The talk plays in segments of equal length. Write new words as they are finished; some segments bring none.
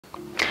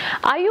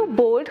Are you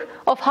bored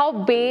of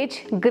how beige,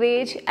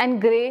 greyish and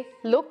grey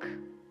look?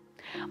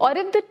 Or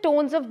if the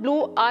tones of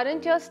blue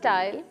aren't your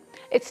style,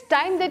 it's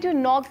time that you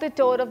knock the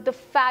door of the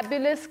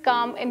fabulous,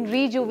 calm and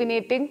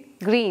rejuvenating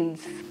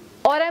greens.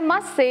 Or I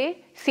must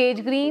say,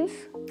 sage greens,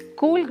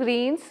 cool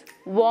greens,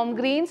 warm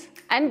greens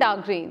and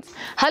dark greens.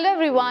 Hello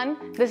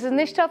everyone, this is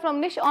Nishtha from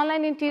Nish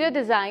Online Interior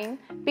Design,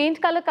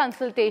 Paint Color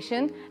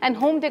Consultation and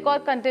Home Decor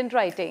Content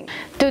Writing.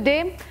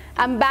 Today,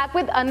 I'm back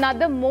with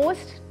another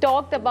most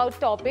talked about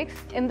topics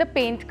in the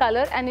paint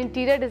color and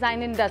interior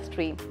design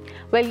industry.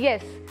 Well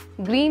yes,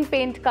 green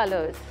paint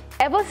colors.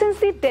 Ever since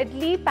the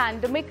deadly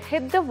pandemic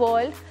hit the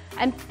world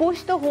and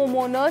pushed the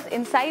homeowners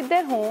inside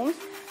their homes,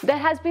 there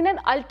has been an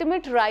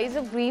ultimate rise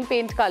of green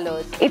paint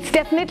colors. It's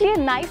definitely a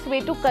nice way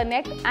to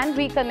connect and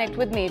reconnect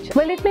with nature.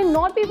 Well, it may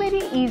not be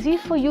very easy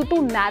for you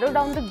to narrow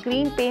down the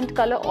green paint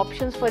color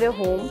options for your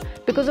home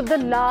because of the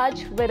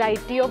large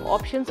variety of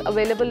options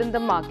available in the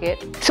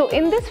market. So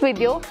in this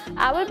video,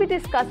 I will be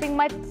discussing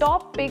my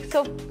top picks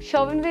of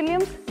Sherwin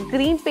Williams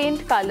green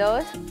paint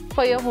colors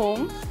for your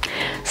home.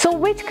 So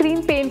which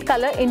green paint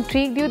color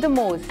intrigued you the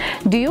most?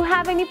 Do you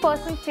have any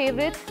personal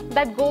favorites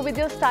that go with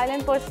your style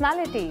and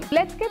personality?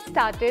 Let's get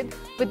started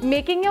with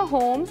making your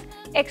homes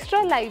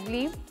extra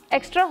lively,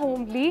 extra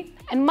homely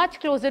and much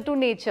closer to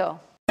nature.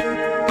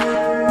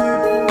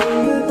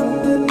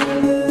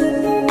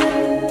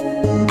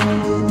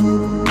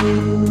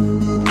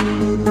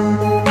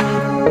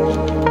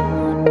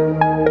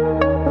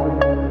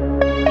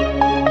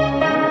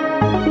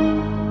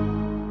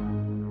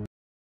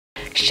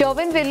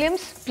 Sherwin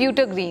Williams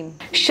Pewter Green.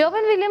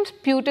 Sherwin Williams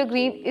Pewter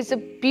Green is a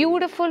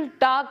beautiful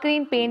dark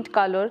green paint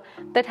color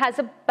that has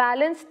a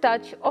balanced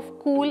touch of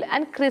cool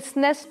and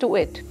crispness to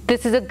it.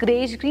 This is a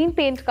greyish green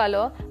paint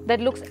color that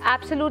looks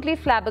absolutely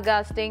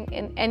flabbergasting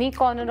in any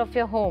corner of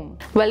your home.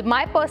 Well,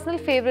 my personal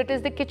favorite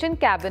is the kitchen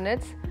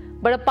cabinets,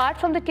 but apart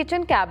from the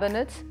kitchen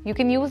cabinets, you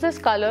can use this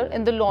color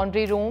in the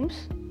laundry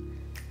rooms,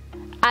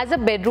 as a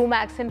bedroom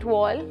accent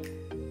wall,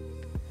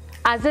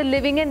 as a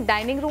living and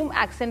dining room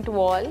accent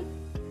wall,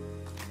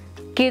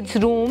 kids'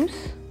 rooms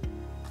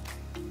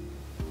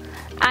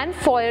and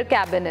foyer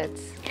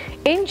cabinets.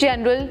 In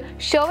general,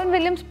 Sherwin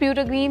Williams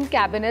Pewter Green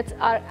cabinets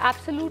are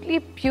absolutely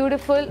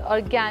beautiful,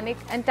 organic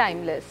and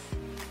timeless.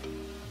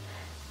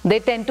 They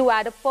tend to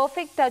add a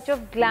perfect touch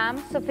of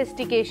glam,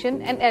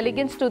 sophistication and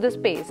elegance to the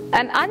space.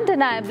 And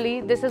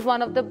undeniably, this is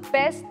one of the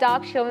best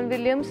dark Sherwin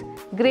Williams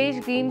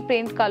greyish green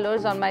paint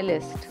colors on my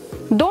list.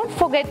 Don't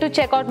forget to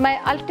check out my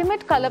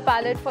ultimate color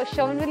palette for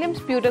Sherwin Williams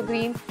Pewter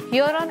Green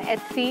here on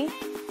Etsy,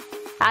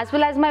 as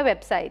well as my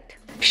website.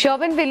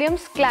 Sherwin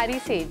Williams Clary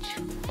Sage.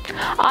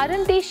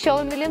 Aren't these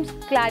Sherwin Williams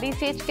Clary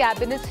Sage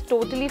cabinets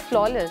totally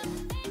flawless?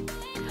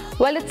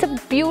 Well, it's a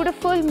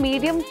beautiful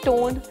medium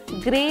toned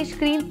greyish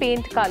green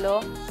paint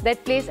color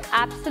that plays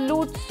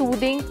absolute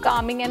soothing,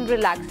 calming and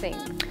relaxing.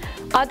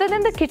 Other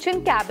than the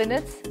kitchen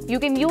cabinets, you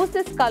can use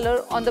this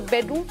color on the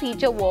bedroom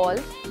feature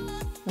walls,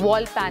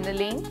 wall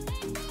paneling,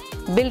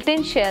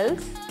 built-in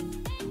shelves,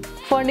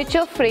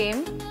 furniture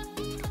frame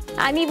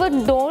and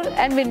even door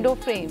and window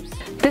frames.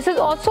 This is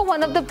also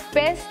one of the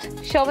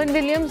best Sherwin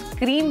Williams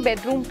green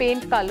bedroom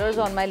paint colors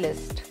on my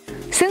list.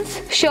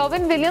 Since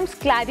Sherwin Williams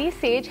Clary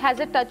Sage has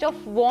a touch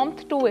of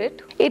warmth to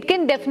it, it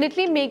can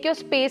definitely make your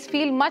space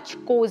feel much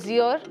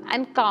cozier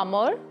and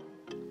calmer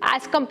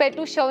as compared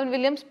to Sherwin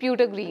Williams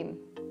Pewter Green.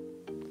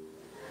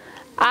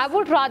 I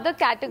would rather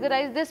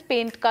categorize this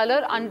paint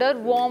color under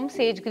warm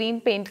sage green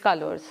paint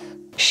colors.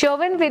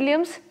 Sherwin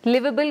Williams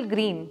Livable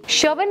Green.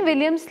 Sherwin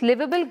Williams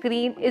Livable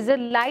Green is a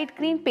light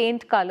green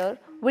paint color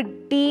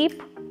with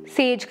deep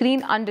sage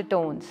green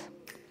undertones.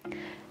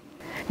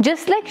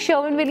 Just like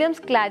Sherwin Williams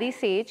Clary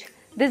Sage,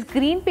 this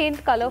green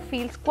paint color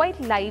feels quite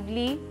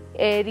lively,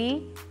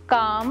 airy,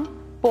 calm,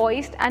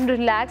 poised and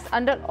relaxed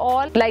under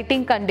all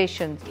lighting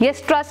conditions.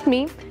 Yes, trust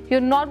me, you're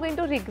not going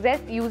to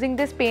regret using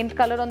this paint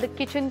color on the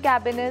kitchen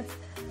cabinets,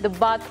 the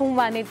bathroom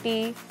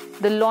vanity,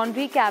 the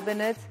laundry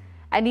cabinets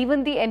and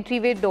even the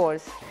entryway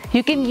doors.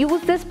 You can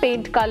use this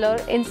paint color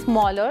in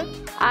smaller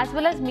as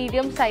well as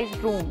medium sized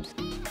rooms.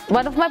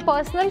 One of my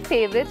personal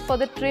favorites for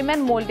the trim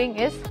and molding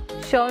is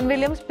Sherwin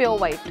Williams Pure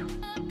White.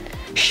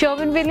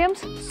 Sherwin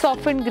Williams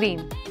Softened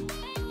Green.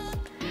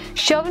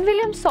 Sherwin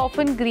Williams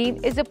Softened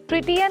Green is a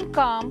pretty and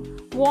calm,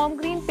 warm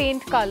green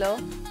paint color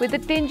with a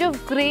tinge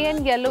of grey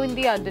and yellow in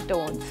the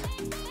undertones.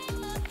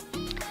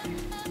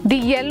 The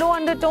yellow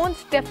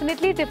undertones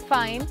definitely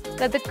define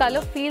that the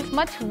color feels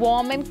much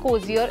warm and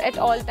cozier at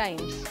all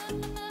times.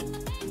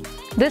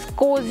 This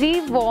cozy,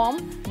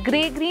 warm,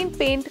 grey-green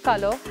paint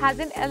color has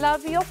an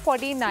LRV of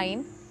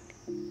 49,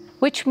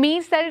 which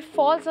means that it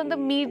falls on the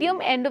medium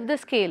end of the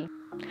scale.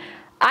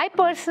 I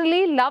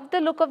personally love the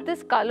look of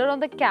this color on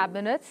the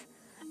cabinets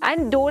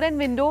and door and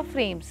window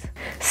frames.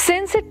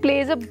 Since it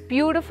plays a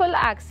beautiful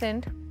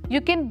accent,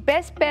 you can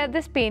best pair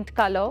this paint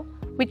color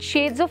with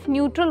shades of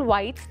neutral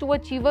whites to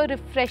achieve a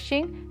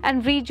refreshing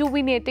and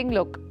rejuvenating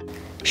look.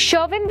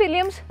 Sherwin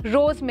Williams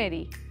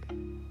Rosemary.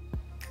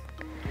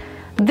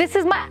 This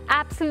is my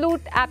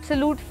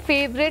absolute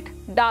favorite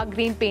dark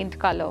green paint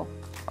color.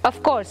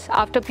 Of course,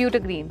 after pewter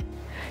green.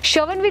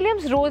 Sherwin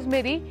Williams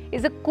Rosemary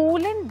is a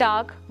cool and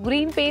dark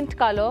green paint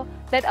color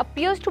that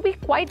appears to be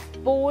quite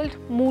bold,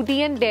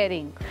 moody and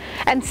daring.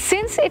 And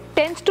since it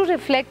tends to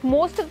reflect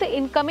most of the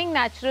incoming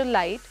natural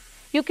light,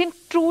 you can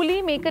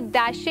truly make a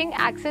dashing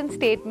accent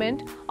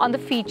statement on the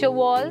feature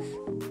walls,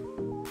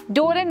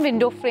 door and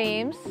window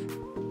frames,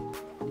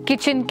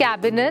 kitchen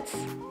cabinets,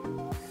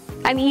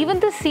 and even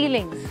the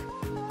ceilings.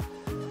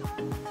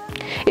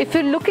 If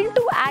you're looking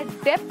to add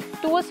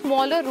depth to a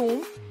smaller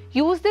room,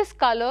 use this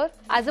color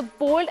as a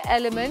bold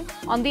element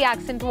on the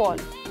accent wall.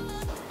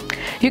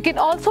 You can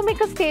also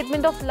make a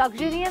statement of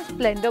luxury and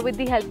splendor with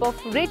the help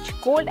of rich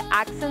gold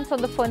accents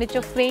on the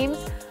furniture frames,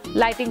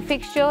 lighting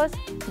fixtures,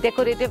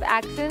 decorative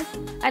accents,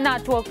 and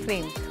artwork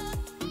frames.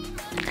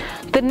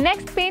 The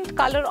next paint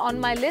color on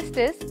my list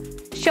is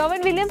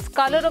Sherwin Williams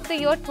Color of the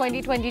Year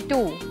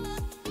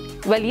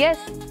 2022. Well, yes,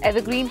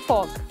 Evergreen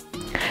Fog.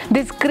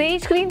 This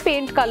greyish green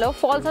paint color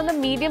falls on the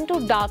medium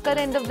to darker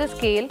end of the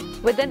scale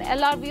with an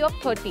LRV of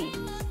 30.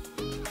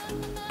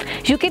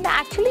 You can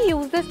actually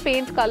use this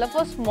paint color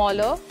for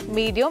smaller,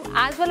 medium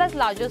as well as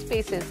larger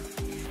spaces.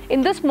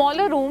 In the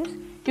smaller rooms,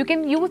 you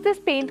can use this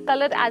paint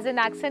color as an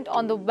accent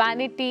on the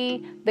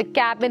vanity, the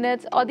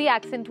cabinets or the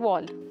accent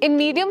wall. In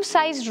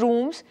medium-sized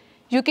rooms,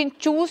 you can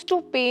choose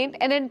to paint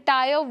an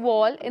entire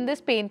wall in this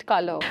paint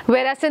color.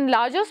 Whereas in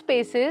larger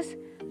spaces,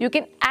 you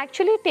can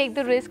actually take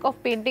the risk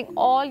of painting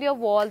all your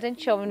walls in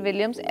Sherwin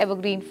Williams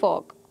Evergreen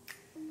Fog.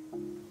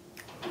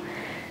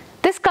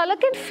 This color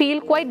can feel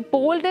quite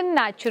bold and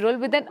natural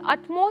with an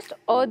utmost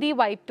earthy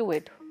vibe to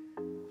it.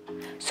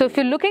 So if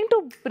you're looking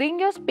to bring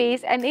your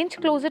space an inch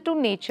closer to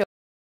nature,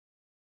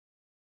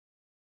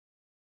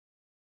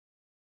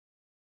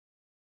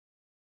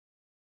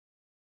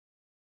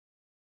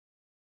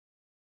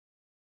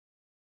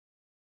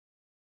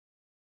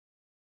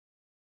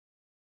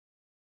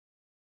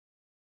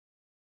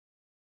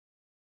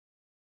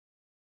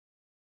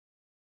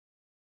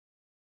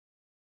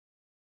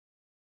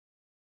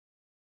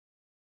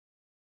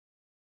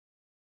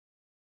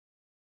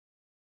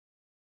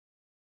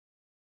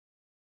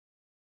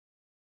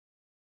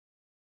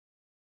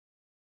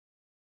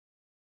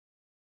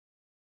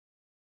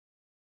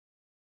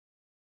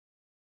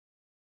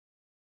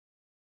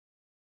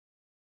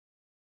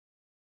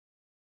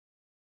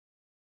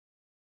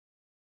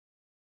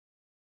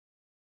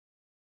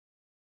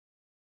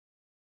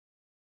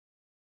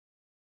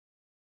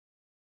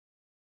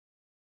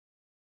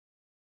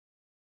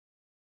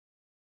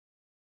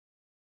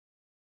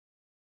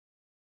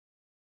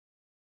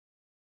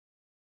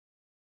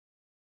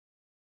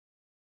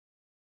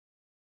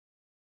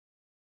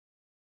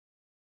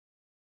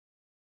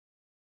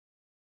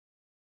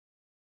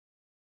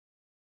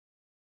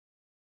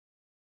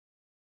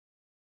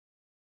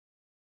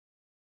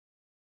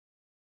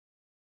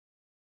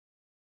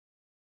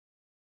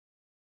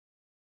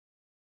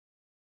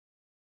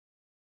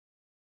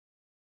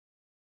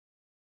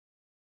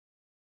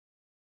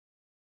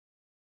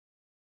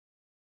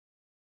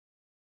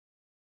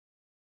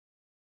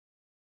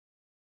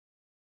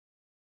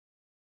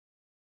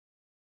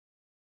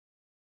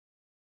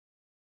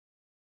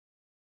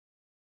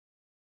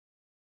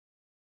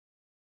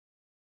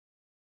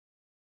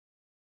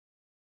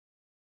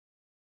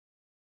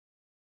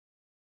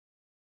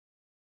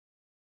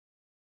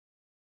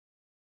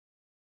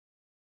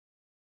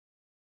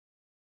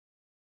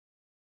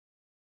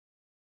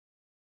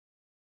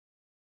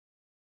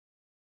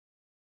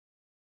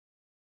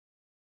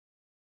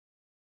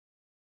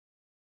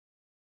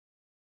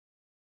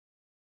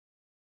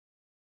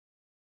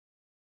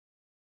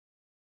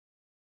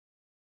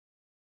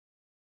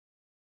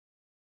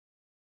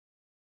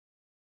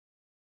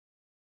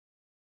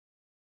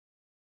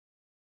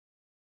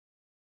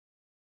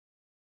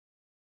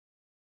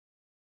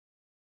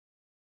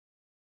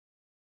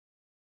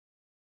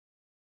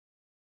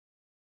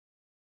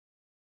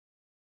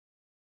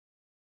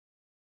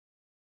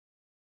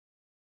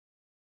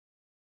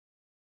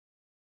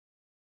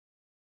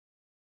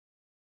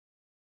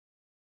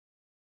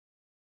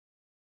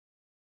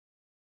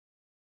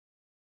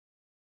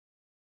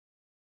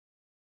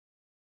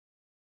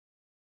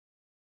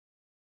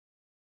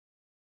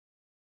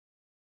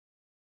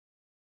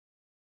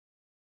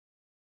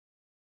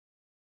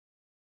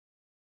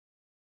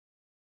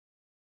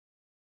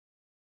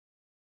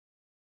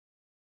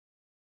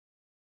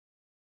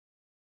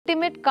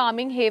 ultimate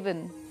calming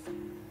haven.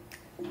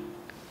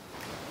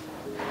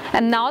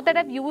 And now that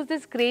I've used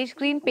this greyish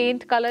green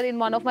paint color in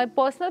one of my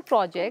personal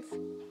projects,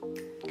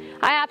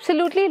 I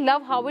absolutely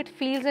love how it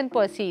feels and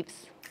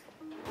perceives.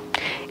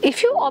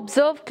 If you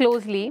observe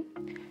closely,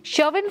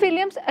 Sherwin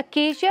Williams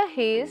Acacia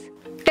Haze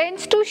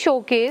tends to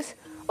showcase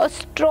a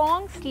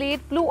strong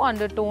slate blue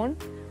undertone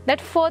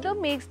that further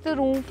makes the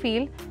room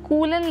feel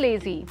cool and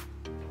lazy.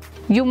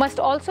 You must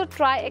also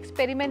try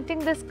experimenting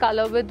this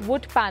color with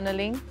wood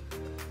paneling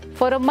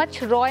for a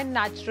much raw and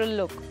natural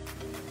look.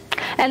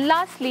 And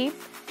lastly,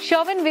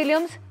 Sherwin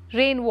Williams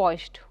Rain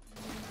Washed.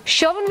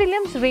 Sherwin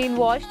Williams Rain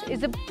Washed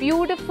is a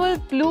beautiful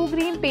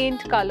blue-green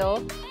paint color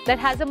that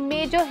has a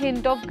major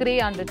hint of grey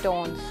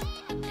undertones.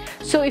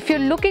 So if you're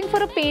looking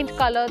for a paint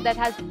color that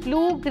has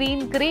blue,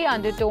 green, grey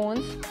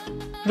undertones,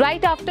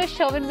 right after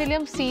Sherwin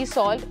Williams Sea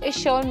Salt is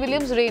Sherwin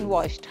Williams Rain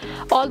Washed.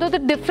 Although the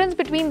difference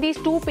between these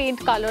two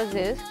paint colors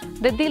is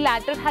that the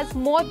latter has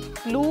more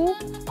blue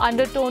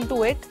undertone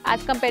to it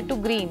as compared to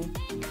green,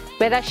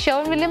 whereas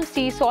Sherwin Williams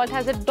Sea Salt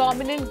has a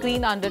dominant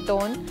green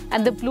undertone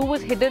and the blue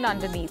is hidden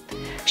underneath.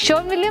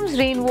 Sherwin Williams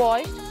Rain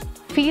Washed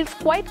feels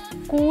quite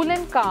cool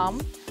and calm,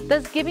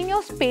 thus giving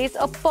your space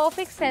a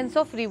perfect sense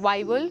of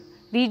revival,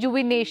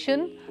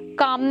 rejuvenation,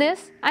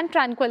 calmness and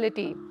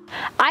tranquility.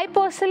 I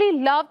personally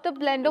love the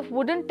blend of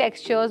wooden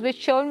textures with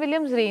Sherwin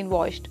Williams Rain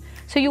Washed.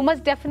 So you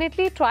must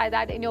definitely try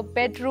that in your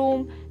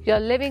bedroom, your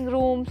living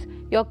rooms,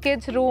 your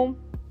kids' room,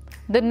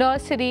 the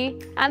nursery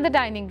and the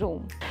dining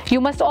room.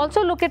 You must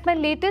also look at my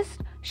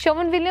latest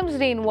Sherwin Williams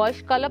Rain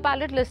Wash color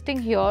palette listing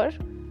here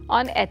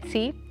on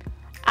Etsy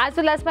as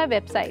well as my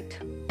website.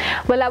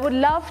 Well, I would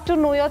love to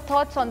know your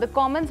thoughts on the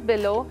comments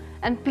below,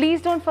 and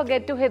please don't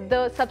forget to hit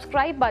the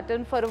subscribe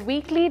button for a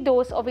weekly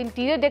dose of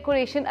interior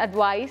decoration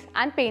advice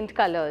and paint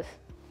colors.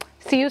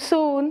 See you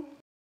soon.